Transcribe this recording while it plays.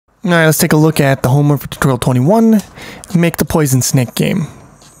Alright, let's take a look at the homework for tutorial 21. Make the poison snake game.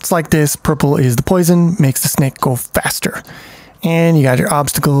 It's like this. Purple is the poison, makes the snake go faster. And you got your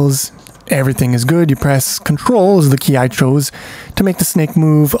obstacles. Everything is good. You press control is the key I chose to make the snake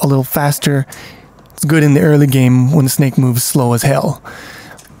move a little faster. It's good in the early game when the snake moves slow as hell.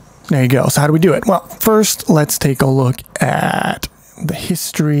 There you go. So how do we do it? Well, first let's take a look at the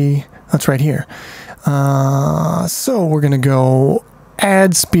history. That's right here. So we're going to go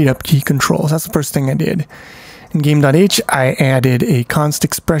add speed up key controls. That's the first thing I did. In game.h, I added a const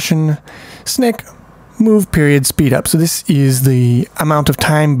expression snake move period speed up. So this is the amount of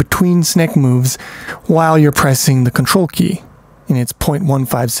time between snake moves while you're pressing the control key, and it's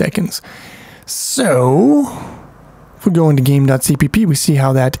 0.15 seconds. So if we go into game.cpp, we see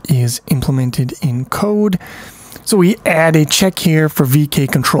how that is implemented in code. So we add a check here for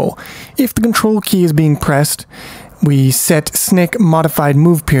VK control. If the control key is being pressed, we set snake modified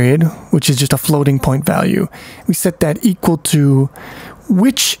move period, which is just a floating point value. We set that equal to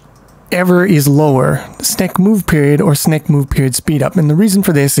whichever is lower, snake move period or snake move period speed up. And the reason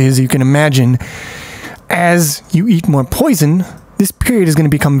for this is you can imagine as you eat more poison, this period is going to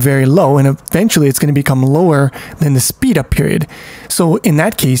become very low, and eventually it's going to become lower than the speed up period. So in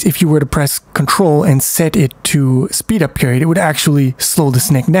that case, if you were to press control and set it to speed up period, it would actually slow the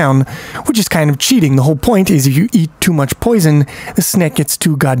snake down, which is kind of cheating. The whole point is if you eat too much poison, the snake gets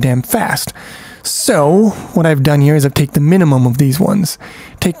too goddamn fast. So what I've done here is I've taken the minimum of these ones.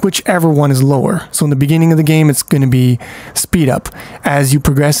 Take whichever one is lower. So in the beginning of the game, it's going to be speed up. As you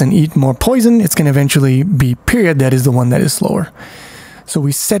progress and eat more poison, it's going to eventually be period that is the one that is slower. So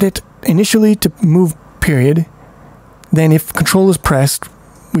we set it initially to move period. Then if control is pressed,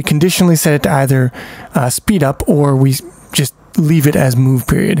 we conditionally set it to either speed up, or we just leave it as move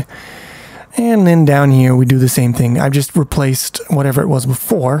period. And then down here, we do the same thing. I've just replaced whatever it was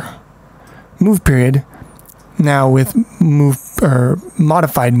before, move period, now with move or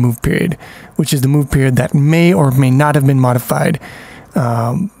modified move period, which is the move period that may or may not have been modified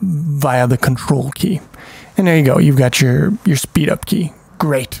via the control key. And there you go. You've got your speed up key.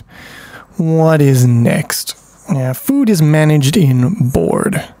 Great. What is next? Yeah, food is managed in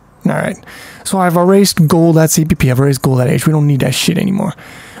board. All right. So I've erased goal.cpp. I've erased goal.h. We don't need that shit anymore.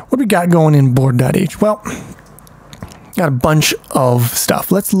 What do we got going in board.h? Well, got a bunch of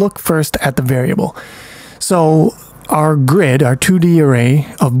stuff. Let's look first at the variable. So our grid, our 2D array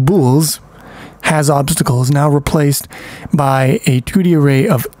of bools, has obstacles now replaced by a 2D array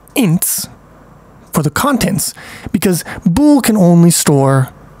of ints for the contents, because bool can only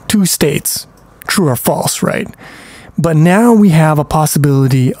store two states, true or false, right? But now we have a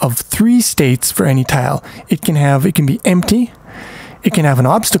possibility of 3 states for any tile. It can be empty, it can have an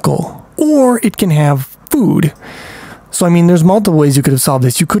obstacle, or it can have food. So I mean, there's multiple ways you could have solved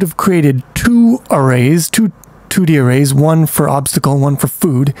this. You could have created 2 arrays, 2 2D arrays, one for obstacle, one for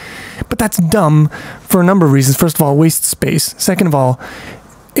food. But that's dumb for a number of reasons. First of all, waste space. Second of all,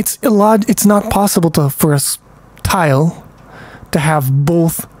 it's not possible for a tile to have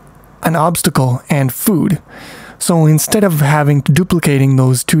both an obstacle and food. So instead of duplicating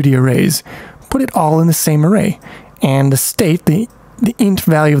those 2D arrays, put it all in the same array. And the state, the int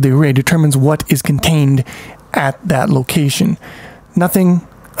value of the array, determines what is contained at that location. Nothing,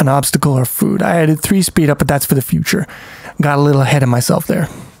 an obstacle, or food. I added 3 speed up, but that's for the future. Got a little ahead of myself there.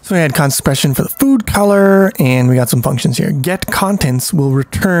 So we had const expression for the food color, and we got some functions here. Get contents will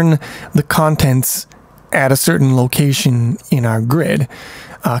return the contents at a certain location in our grid.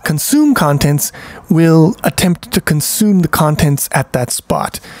 Consume contents will attempt to consume the contents at that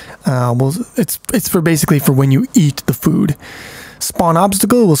spot. It's basically for when you eat the food. Spawn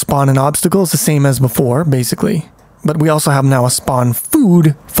obstacle will spawn an obstacle. It's the same as before, basically. But we also have now a spawn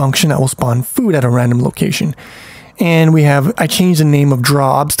food function that will spawn food at a random location. And I changed the name of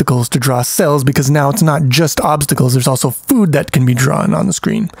draw obstacles to draw cells, because now it's not just obstacles, there's also food that can be drawn on the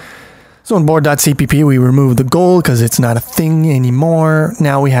screen. So in board.cpp, we remove the goal because it's not a thing anymore.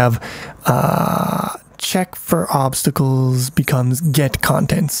 Now we have check for obstacles becomes get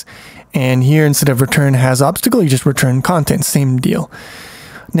contents. And here, instead of return has obstacle, you just return contents. Same deal.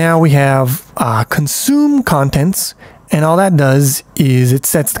 Now we have consume contents, and all that does is it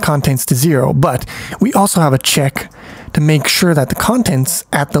sets the contents to 0. But we also have a check to make sure that the contents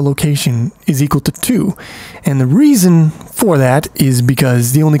at the location is equal to 2. And the reason for that is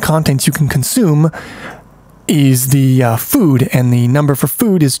because the only contents you can consume is the food, and the number for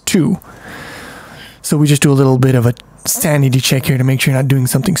food is 2. So we just do a little bit of a sanity check here to make sure you're not doing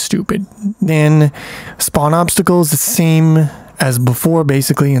something stupid. Then spawn obstacles, the same as before,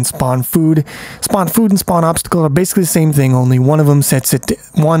 basically, and spawn food. Spawn food and spawn obstacle are basically the same thing, only one of them sets it to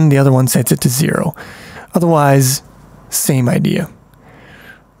 1, the other one sets it to 0. Otherwise, same idea.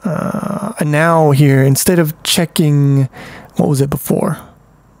 And now here, instead of checking, what was it before?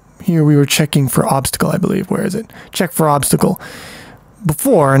 Here we were checking for obstacle, I believe. Where is it? Check for obstacle.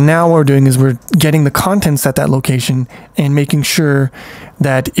 Before, now what we're doing is we're getting the contents at that location and making sure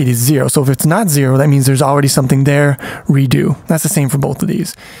that it is 0. So if it's not 0, that means there's already something there. Redo. That's the same for both of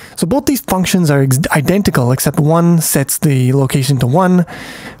these. So both these functions are identical, except one sets the location to 1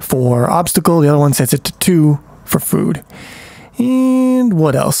 for obstacle, the other one sets it to 2 for food. And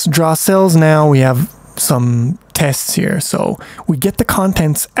what else? Draw cells. Now we have some tests here. So we get the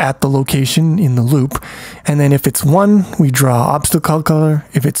contents at the location in the loop, and then if it's 1, we draw obstacle color.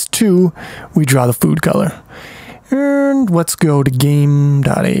 If it's 2, we draw the food color. And let's go to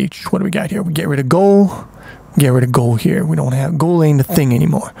game.h. What do we got here? We get rid of goal. Get rid of goal here. We don't have goal ain't a thing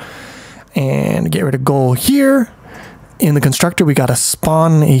anymore. And get rid of goal here. In the constructor, we got to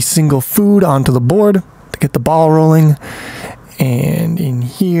spawn a single food onto the board to get the ball rolling. And in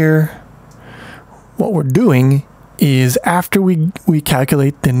here, what we're doing is after we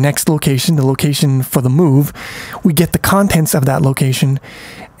calculate the next location, the location for the move, we get the contents of that location,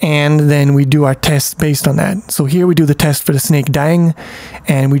 and then we do our test based on that. So here we do the test for the snake dying,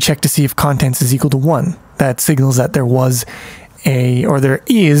 and we check to see if contents is equal to 1. That signals that there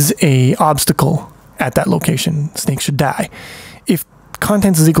is a obstacle at that location. Snake should die. If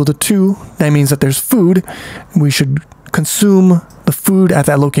contents is equal to 2, that means that there's food. We should consume the food at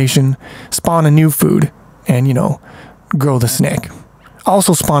that location, spawn a new food, and, you know, grow the snake.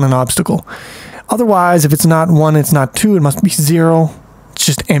 Also spawn an obstacle. Otherwise, if it's not 1, it's not 2, it must be 0. It's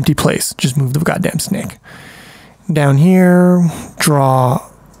just empty place. Just move the goddamn snake. Down here, draw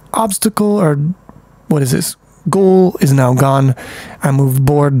obstacle, or what is this? Goal is now gone. I moved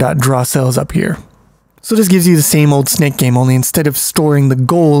board.draw cells up here. So this gives you the same old snake game, only instead of storing the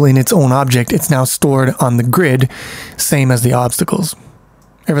goal in its own object, it's now stored on the grid, same as the obstacles.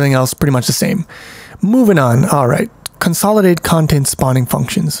 Everything else pretty much the same. Moving on. All right. Consolidate content spawning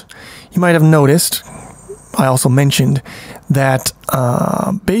functions. You might have noticed, I also mentioned, that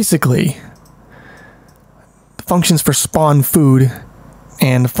basically the functions for spawn food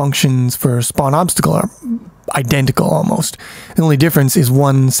and the functions for spawn obstacle are identical almost. The only difference is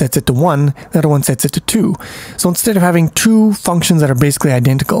one sets it to 1, the other one sets it to 2. So instead of having 2 functions that are basically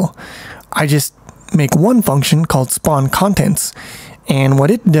identical, I just make one function called spawn contents, and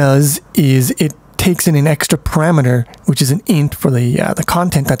what it does is it takes in an extra parameter, which is an int for the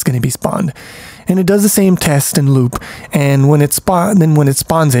content that's going to be spawned, and it does the same test and loop. And when it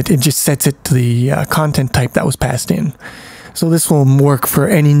spawns it just sets it to the content type that was passed in. So this will work for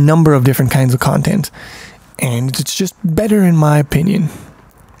any number of different kinds of content, and it's just better in my opinion.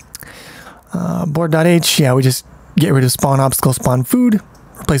 Board.h, yeah, we just get rid of spawn obstacle, spawn food,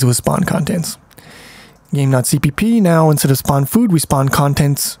 replace it with spawn contents. Game.cpp, now instead of spawn food, we spawn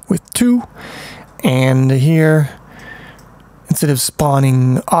contents with 2. And here, instead of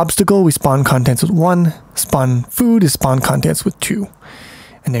spawning obstacle, we spawn contents with 1. Spawn food is spawn contents with 2.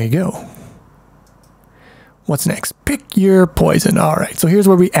 And there you go. What's next? Pick your poison. All right, so here's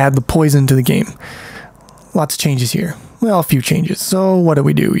where we add the poison to the game. Lots of changes here. Well, a few changes. So what do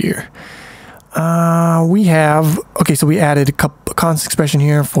we do here? So we added a constant expression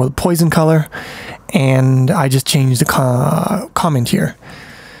here for the poison color, and I just changed the comment here.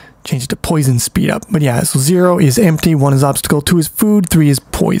 Change it to poison speed up. But yeah, so 0 is empty, 1 is obstacle, 2 is food, 3 is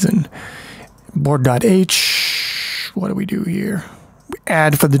poison. Board.h, what do we do here? We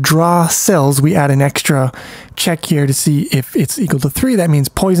add for the draw cells, we add an extra check here to see if it's equal to 3. That means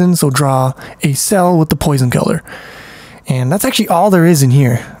poison, so draw a cell with the poison color. And that's actually all there is in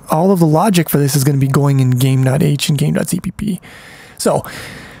here. All of the logic for this is going to be going in game.h and game.cpp. So,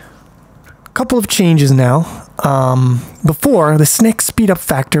 a couple of changes now. Before, the snake speed up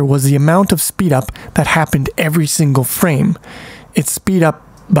factor was the amount of speed up that happened every single frame. It's speed up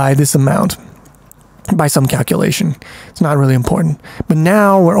by this amount, by some calculation. It's not really important. But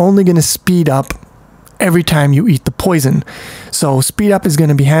now we're only going to speed up every time you eat the poison. So speed up is going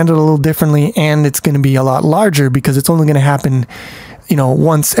to be handled a little differently, and it's going to be a lot larger because it's only going to happen, you know,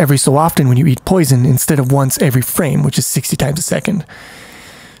 once every so often when you eat poison instead of once every frame, which is 60 times a second.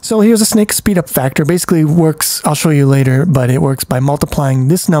 So here's a snake speed up factor. Basically works, I'll show you later, but it works by multiplying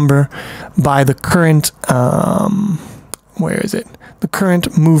this number by the current, where is it? The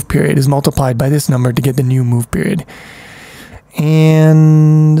current move period is multiplied by this number to get the new move period.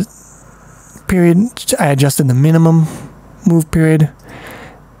 And period, I adjusted the minimum move period.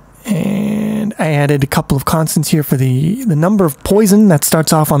 And I added a couple of constants here for the number of poison that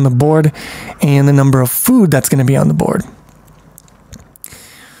starts off on the board and the number of food that's going to be on the board.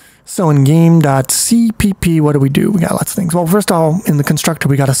 So in game.cpp, what do? We got lots of things. Well, first of all, in the constructor,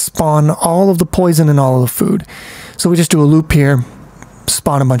 we got to spawn all of the poison and all of the food. So we just do a loop here,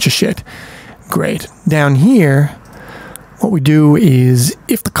 spawn a bunch of shit. Great. Down here, what we do is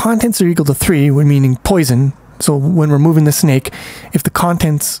if the contents are equal to 3, we're meaning poison. So when we're moving the snake, if the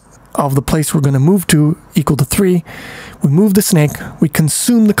contents of the place we're going to move to equal to 3, we move the snake, we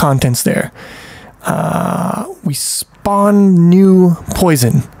consume the contents there. We spawn new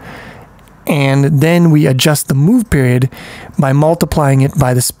poison, and then we adjust the move period by multiplying it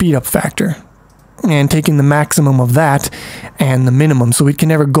by the speed up factor and taking the maximum of that and the minimum, so we can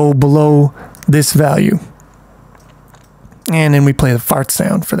never go below this value. And then we play the fart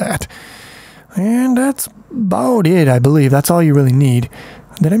sound for that. And that's about it, I believe. That's all you really need.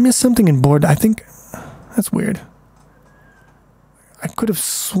 Did I miss something in board? I think that's weird. I could have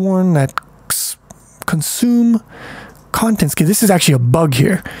sworn that consume contents. This is actually a bug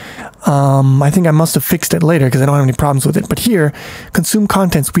here. I think I must have fixed it later because I don't have any problems with it. But here, consume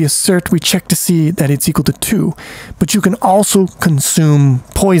contents, we check to see that it's equal to 2. But you can also consume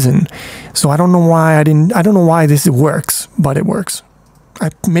poison. So I don't know why I don't know why this works, but it works.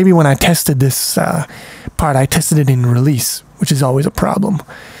 Maybe when I tested this part, I tested it in release, which is always a problem.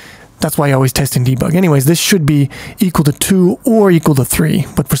 That's why I always test in debug. Anyways, this should be equal to 2 or equal to 3,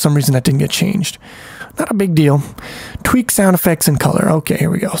 but for some reason that didn't get changed. Not a big deal. Tweak sound effects and color. Okay, here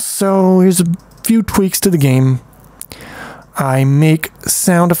we go. So here's a few tweaks to the game. I make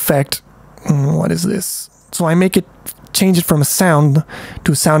sound effect. What is this? So I make it, change it from a sound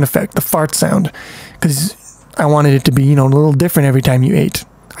to a sound effect, the fart sound, because I wanted it to be, a little different every time you ate.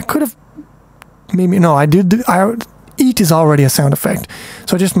 I could have, maybe, no, I did, eat is already a sound effect.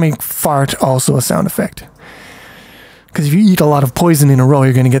 So I just make fart also a sound effect. Because if you eat a lot of poison in a row,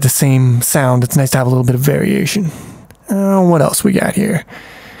 you're going to get the same sound. It's nice to have a little bit of variation. What else we got here?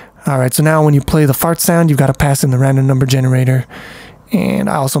 Alright, so now when you play the fart sound, you've got to pass in the random number generator. And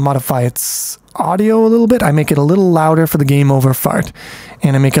I also modify its audio a little bit. I make it a little louder for the game over fart.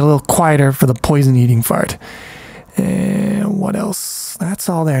 And I make it a little quieter for the poison eating fart. And what else? That's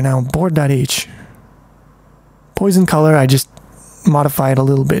all there. Now, board.h. Poison color, I just modify it a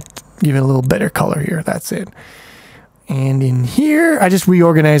little bit. Give it a little better color here. That's it. And in here, I just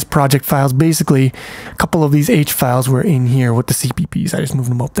reorganized project files. Basically, a couple of these H files were in here with the CPPs. I just moved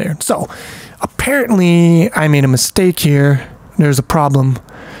them up there. So, apparently, I made a mistake here. There's a problem.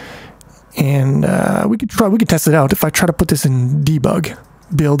 And we could test it out. If I try to put this in debug,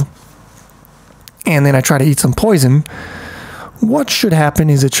 build, and then I try to eat some poison, what should happen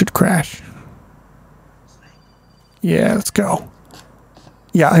is it should crash. Yeah, let's go.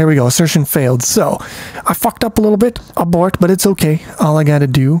 Yeah, here we go. Assertion failed. So, I fucked up a little bit. Abort, but it's okay. All I gotta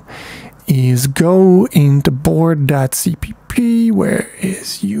do is go into board.cpp. Where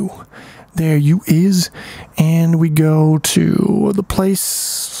is you? There you is. And we go to the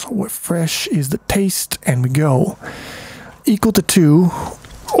place where fresh is the taste. And we go equal to 2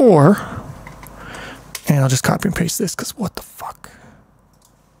 or... And I'll just copy and paste this because what the fuck?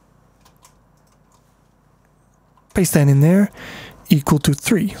 Paste that in there. Equal to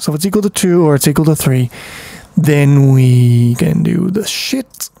 3. So if it's equal to 2 or it's equal to 3, then we can do the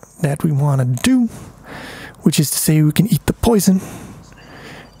shit that we want to do, which is to say we can eat the poison,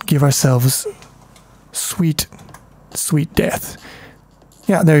 give ourselves sweet, sweet death.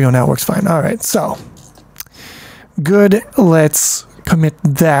 Yeah, there you go. Now it works fine. All right, so good. Let's commit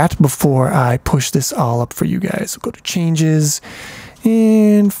that before I push this all up for you guys. So go to changes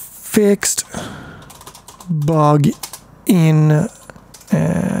and fixed bug in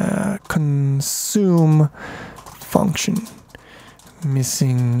consume function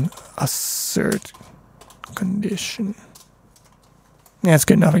missing assert condition. Yeah, that's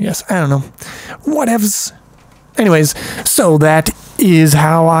good enough, I guess. I don't know. Whatevs. Anyways, so that is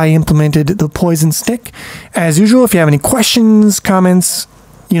how I implemented the poison stick. As usual, if you have any questions, comments,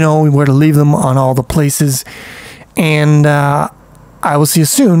 you know where to leave them on all the places. And I will see you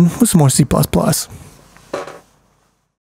soon with some more C++.